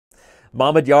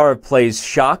Mamedyarov plays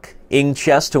Schach in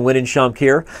chess to win in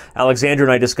Shamkir. Alexandra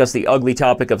and I discuss the ugly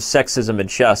topic of sexism in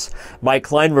chess. Mike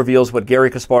Klein reveals what Garry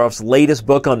Kasparov's latest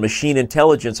book on machine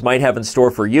intelligence might have in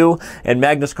store for you. And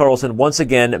Magnus Carlsen once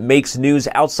again makes news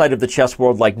outside of the chess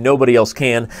world like nobody else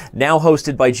can. Now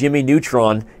hosted by Jimmy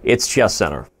Neutron, it's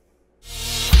ChessCenter.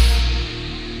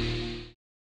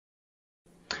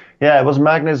 Yeah, it was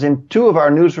Magnus in two of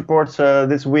our news reports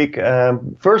this week.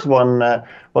 First one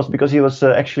was because he was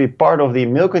actually part of the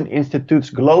Milken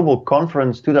Institute's Global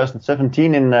Conference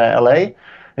 2017 in LA.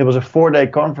 It was a 4-day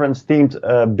conference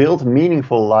themed Build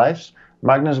Meaningful Lives.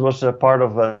 Magnus was a part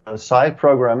of a side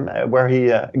program where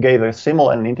he gave a symbol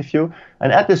and an interview.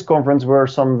 And at this conference were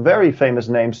some very famous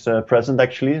names present,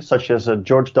 actually, such as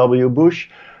George W. Bush,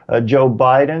 Joe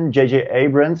Biden, J.J.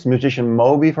 Abrams, musician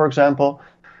Moby, for example,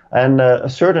 and a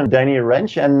certain Danny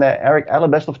Wrench and Eric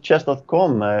Alabest of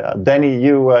Chess.com. Danny,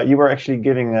 you were actually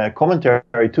giving a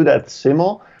commentary to that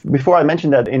symbol. Before I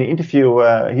mentioned that in the interview,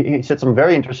 he said some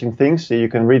very interesting things. You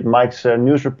can read Mike's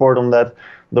news report on that.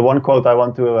 The one quote I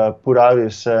want to put out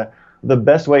is, the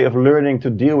best way of learning to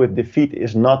deal with defeat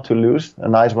is not to lose. A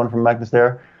nice one from Magnus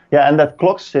there. Yeah, and that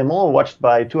clock symbol, watched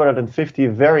by 250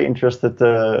 very interested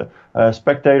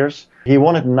spectators. He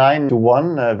won it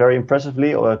 9-1, very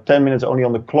impressively, 10 minutes only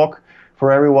on the clock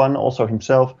for everyone, also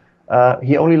himself.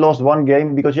 He only lost one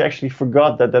game because he actually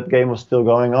forgot that that game was still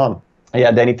going on.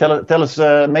 Yeah, Danny, tell us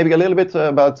maybe a little bit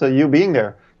about you being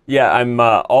there. Yeah, I'm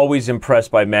always impressed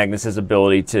by Magnus's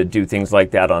ability to do things like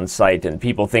that on site, and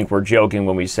people think we're joking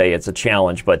when we say it's a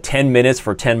challenge, but 10 minutes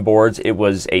for 10 boards, it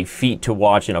was a feat to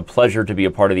watch and a pleasure to be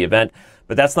a part of the event.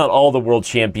 But that's not all the world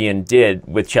champion did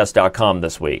with Chess.com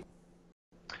this week.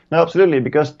 No, absolutely,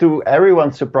 because to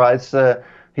everyone's surprise,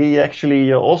 he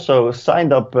actually also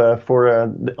signed up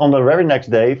on the very next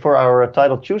day for our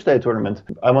Title Tuesday tournament.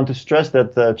 I want to stress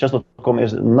that Chess.com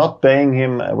is not paying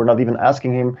him. We're not even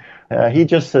asking him. He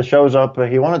just shows up.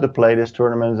 He wanted to play this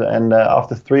tournament, and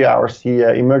after 3 hours, he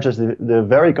emerges the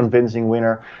very convincing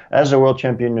winner, as a world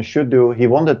champion should do. He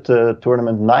won the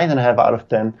tournament 9.5 out of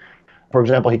 10. For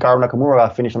example, Hikaru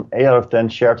Nakamura finished on 8 out of 10,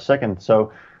 shared second.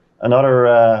 So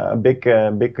another big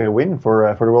win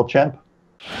for the world champ.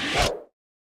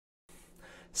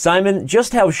 Simon,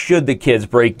 just how should the kids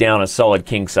break down a solid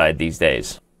kingside these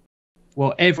days?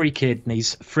 Well, every kid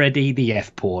needs Freddy the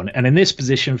F-pawn, and in this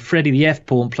position, Freddy the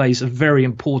F-pawn plays a very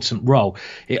important role.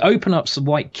 It opens up the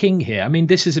white king here. I mean,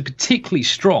 this is a particularly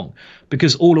strong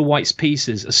because all of white's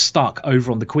pieces are stuck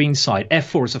over on the queen side.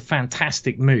 F4 is a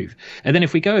fantastic move. And then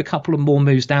if we go a couple of more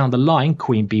moves down the line,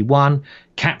 queen b1,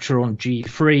 capture on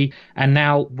g3, and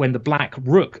now when the black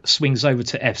rook swings over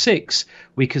to f6,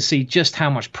 we can see just how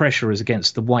much pressure is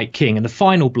against the white king. And the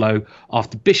final blow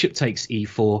after bishop takes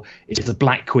e4 is the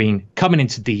black queen coming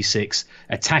into d6,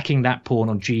 attacking that pawn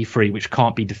on g3, which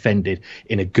can't be defended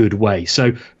in a good way.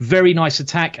 So very nice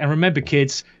attack. And remember,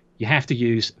 kids, you have to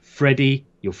use Freddy,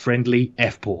 your friendly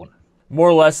F-pawn.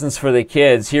 More lessons for the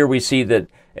kids. Here we see that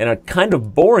in a kind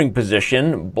of boring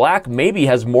position, black maybe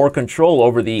has more control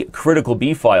over the critical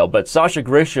b-file, but Sasha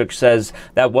Grishuk says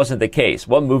that wasn't the case.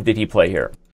 What move did he play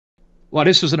here? Well,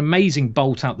 this was an amazing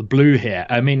bolt out the blue here.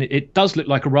 I mean, it does look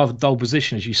like a rather dull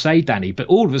position, as you say, Danny, but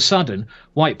all of a sudden,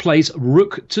 white plays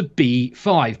rook to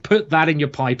b5. Put that in your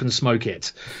pipe and smoke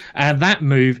it. And that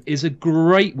move is a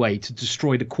great way to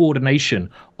destroy the coordination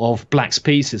of black's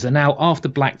pieces. And now, after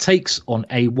black takes on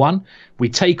a1, we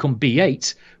take on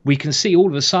b8, we can see all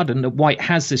of a sudden that white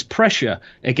has this pressure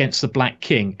against the black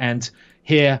king. And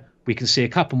here we can see a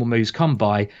couple more moves come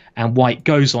by, and white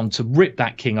goes on to rip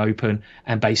that king open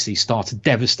and basically start a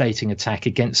devastating attack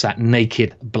against that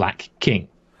naked black king.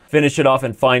 Finish it off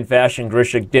in fine fashion,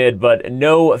 Grishuk did, but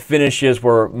no finishes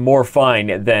were more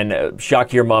fine than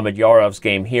Shakir Mamedyarov's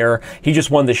game here. He just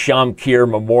won the Shamkir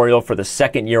Memorial for the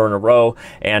second year in a row,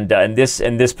 and in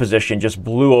this position just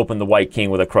blew open the white king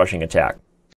with a crushing attack.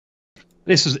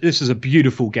 This is a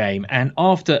beautiful game, and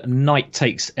after knight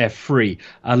takes f3,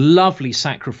 a lovely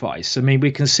sacrifice. I mean,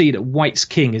 we can see that white's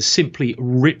king is simply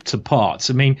ripped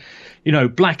apart. I mean, you know,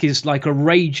 black is like a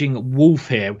raging wolf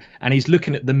here, and he's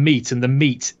looking at the meat, and the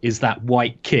meat is that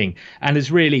white king. And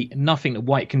there's really nothing that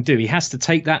white can do. He has to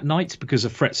take that knight because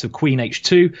of threats of queen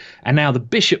h2, and now the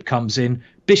bishop comes in,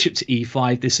 bishop to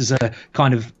e5. This is a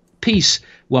kind of piece,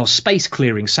 well, space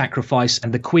clearing sacrifice,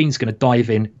 and the queen's going to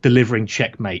dive in, delivering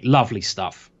checkmate. Lovely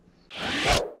stuff.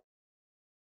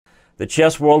 The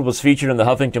chess world was featured in the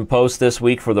Huffington Post this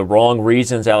week for the wrong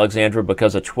reasons, Alexandra,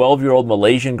 because a 12-year-old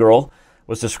Malaysian girl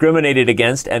was discriminated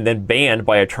against and then banned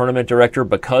by a tournament director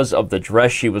because of the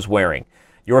dress she was wearing.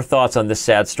 Your thoughts on this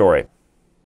sad story?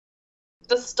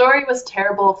 The story was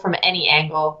terrible from any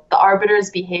angle. The arbiter's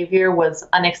behavior was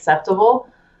unacceptable.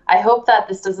 I hope that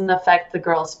this doesn't affect the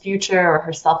girl's future or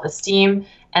her self-esteem,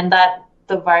 and that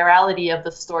the virality of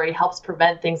the story helps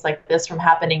prevent things like this from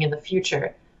happening in the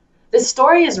future. This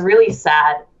story is really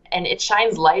sad, and it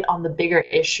shines light on the bigger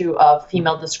issue of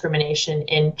female discrimination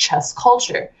in chess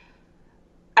culture.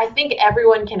 I think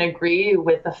everyone can agree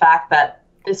with the fact that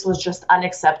this was just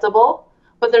unacceptable,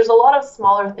 but there's a lot of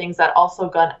smaller things that also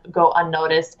go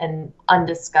unnoticed and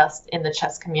undiscussed in the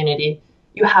chess community.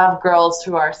 You have girls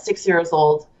who are 6 years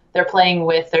old, they're playing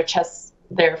with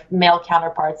their male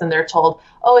counterparts, and they're told,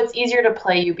 oh, it's easier to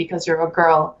play you because you're a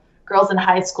girl. Girls in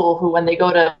high school who, when they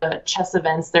go to chess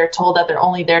events, they're told that they're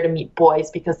only there to meet boys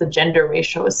because the gender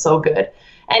ratio is so good.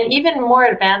 And even more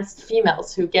advanced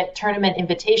females who get tournament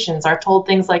invitations are told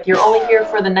things like, you're only here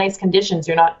for the nice conditions,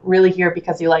 you're not really here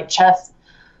because you like chess.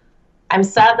 I'm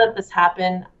sad that this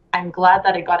happened. I'm glad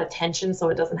that it got attention so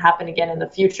it doesn't happen again in the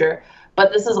future.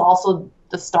 But this is also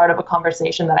the start of a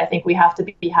conversation that I think we have to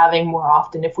be having more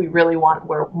often if we really want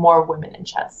more women in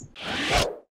chess.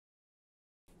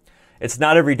 It's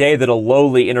not every day that a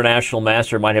lowly international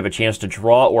master might have a chance to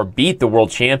draw or beat the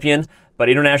world champion, but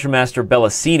international master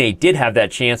Bellasine did have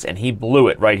that chance, and he blew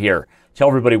it right here. Tell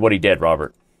everybody what he did,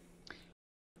 Robert.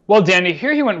 Well, Danny,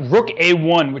 here he went rook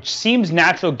a1, which seems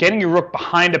natural, getting your rook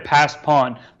behind a passed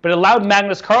pawn, but it allowed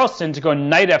Magnus Carlsen to go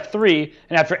knight f3,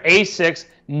 and after a6,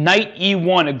 knight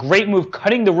e1, a great move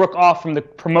cutting the rook off from the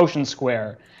promotion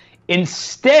square.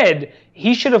 Instead,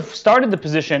 he should have started the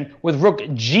position with rook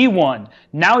g1.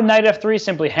 Now knight f3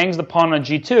 simply hangs the pawn on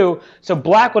g2, so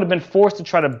black would have been forced to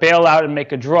try to bail out and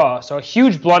make a draw. So a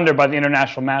huge blunder by the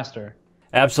international master.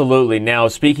 Absolutely. Now,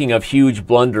 speaking of huge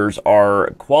blunders,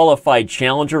 our qualified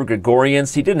challenger,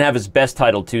 Gregorians, he didn't have his best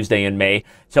title Tuesday in May.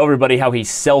 Tell everybody how he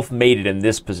self-made it in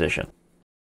this position.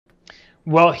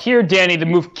 Well, here, Danny, the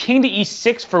move king to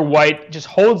e6 for white just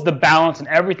holds the balance and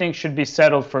everything should be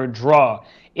settled for a draw.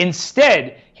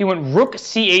 Instead, he went rook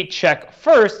c8 check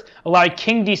first, allowing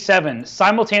king d7,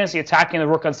 simultaneously attacking the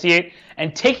rook on c8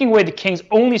 and taking away the king's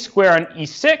only square on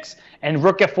e6, and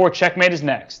rook f4 checkmate is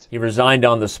next. He resigned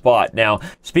on the spot. Now,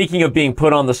 speaking of being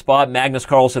put on the spot, Magnus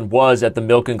Carlsen was at the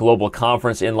Milken Global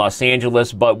Conference in Los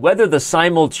Angeles, but whether the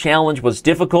simul challenge was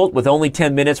difficult with only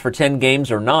 10 minutes for 10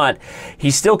 games or not, he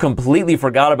still completely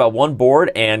forgot about one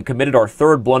board and committed our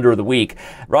third blunder of the week.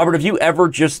 Robert, have you ever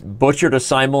just butchered a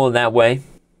simul in that way?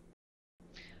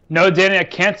 No, Danny, I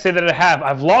can't say that I have.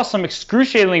 I've lost some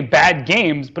excruciatingly bad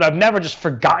games, but I've never just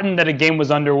forgotten that a game was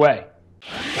underway.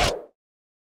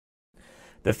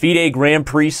 The FIDE Grand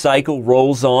Prix cycle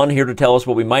rolls on. Here to tell us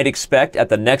what we might expect at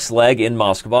the next leg in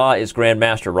Moskva is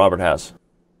Grandmaster Robert Hess.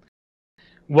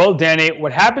 Well, Danny,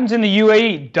 what happens in the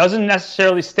UAE doesn't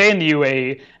necessarily stay in the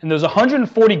UAE, and those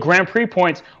 140 Grand Prix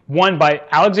points won by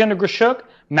Alexander Grishuk,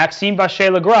 Maxime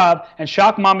Vacher-Lagrave, and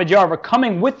Shak Mamedyarov are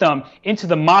coming with them into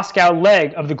the Moscow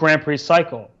leg of the Grand Prix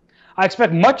cycle. I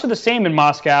expect much of the same in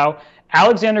Moscow.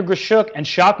 Alexander Grishuk and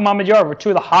Shak Mamedyarov are two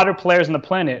of the hotter players on the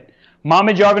planet.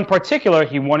 Mamedyarov in particular,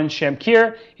 he won in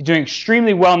Shamkir, he's doing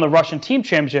extremely well in the Russian Team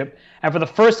Championship, and for the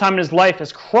first time in his life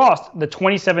has crossed the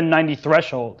 2790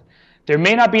 threshold. There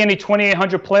may not be any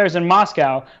 2800 players in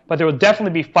Moscow, but there will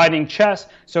definitely be fighting chess,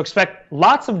 so expect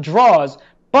lots of draws,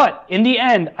 but in the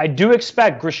end, I do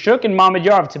expect Grishuk and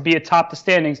Mamedyarov to be atop the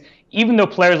standings, even though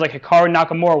players like Hikaru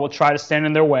Nakamura will try to stand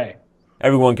in their way.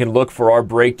 Everyone can look for our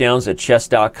breakdowns at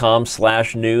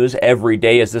chess.com/news every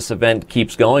day as this event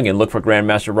keeps going, and look for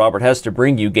Grandmaster Robert Hess to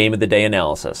bring you Game of the Day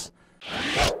analysis.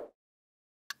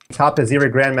 Top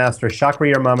Azeri Grandmaster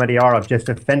Shakhriyar Mamedyarov just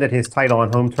defended his title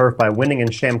on home turf by winning in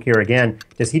Shamkir again.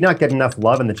 Does he not get enough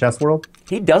love in the chess world?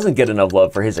 He doesn't get enough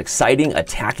love for his exciting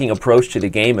attacking approach to the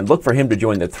game, and look for him to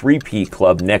join the 3P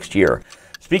club next year.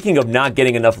 Speaking of not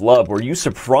getting enough love, were you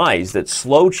surprised that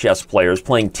slow chess players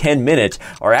playing 10 minutes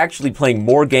are actually playing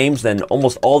more games than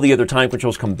almost all the other time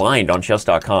controls combined on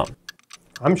chess.com?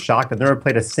 I'm shocked. I've never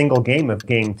played a single game of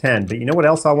Game 10, but you know what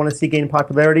else I want to see gain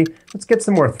popularity? Let's get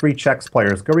some more 3-chess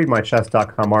players. Go read my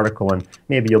chess.com article and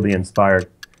maybe you'll be inspired.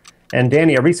 And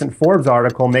Danny, a recent Forbes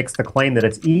article makes the claim that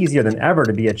it's easier than ever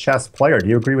to be a chess player. Do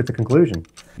you agree with the conclusion?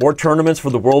 More tournaments for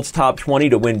the world's top 20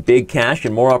 to win big cash,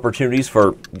 and more opportunities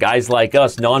for guys like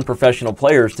us, non-professional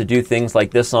players, to do things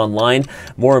like this online.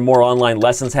 More and more online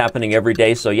lessons happening every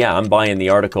day, so yeah, I'm buying the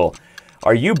article.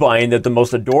 Are you buying that the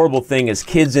most adorable thing is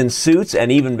kids in suits,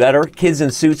 and even better, kids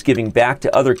in suits giving back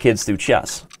to other kids through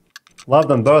chess? Love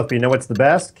them both, but you know what's the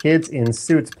best? Kids in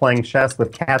suits playing chess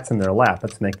with cats in their lap.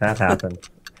 Let's make that happen.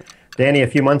 Danny, a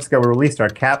few months ago, we released our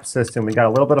CAP system. We got a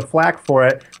little bit of flack for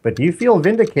it, but do you feel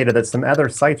vindicated that some other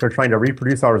sites are trying to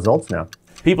reproduce our results now?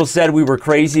 People said we were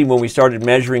crazy when we started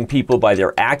measuring people by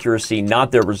their accuracy,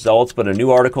 not their results, but a new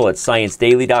article at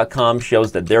ScienceDaily.com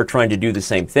shows that they're trying to do the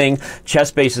same thing.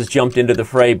 ChessBase has jumped into the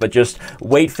fray, but just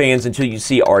wait, fans, until you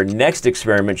see our next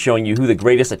experiment showing you who the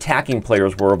greatest attacking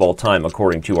players were of all time,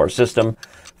 according to our system.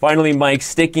 Finally, Mike,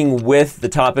 sticking with the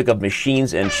topic of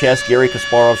machines and chess, Garry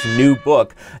Kasparov's new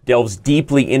book delves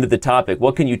deeply into the topic.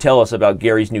 What can you tell us about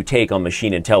Gary's new take on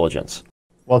machine intelligence?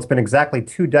 Well, it's been exactly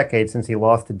 2 decades since he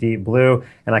lost to Deep Blue,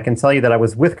 and I can tell you that I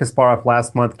was with Kasparov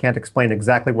last month. Can't explain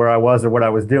exactly where I was or what I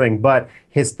was doing, but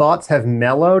his thoughts have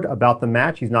mellowed about the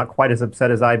match. He's not quite as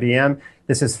upset as IBM.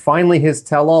 This is finally his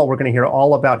tell-all. We're going to hear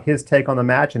all about his take on the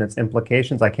match and its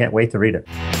implications. I can't wait to read it.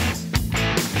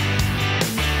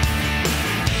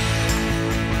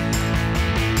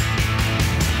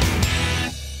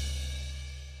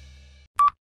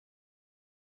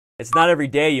 It's not every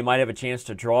day you might have a chance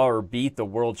to draw or beat the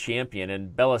world champion,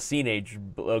 and Bellasine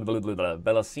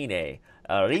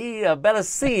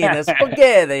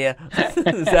Spaghetti.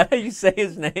 Is that how you say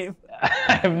his name?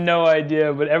 I have no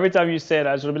idea, but every time you say it,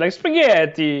 I should be like,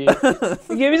 spaghetti. Give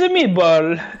me a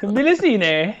meatball.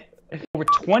 Bellasine. Over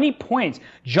 20 points,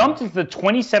 jumped into the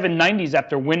 2790s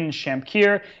after winning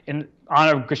Shamkir in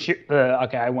honor of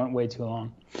okay, I went way too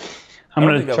long. I'm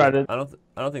going to try to... I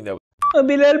don't think that was...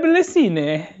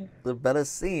 Bellasine. The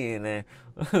Bellasine.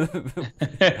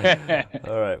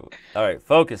 All right,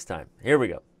 focus time. Here we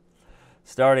go.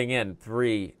 Starting in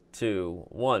 3, 2,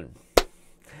 1.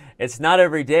 It's not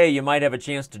every day you might have a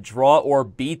chance to draw or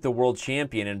beat the world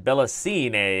champion in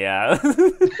Bellasine.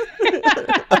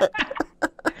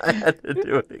 I had to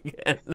do it again.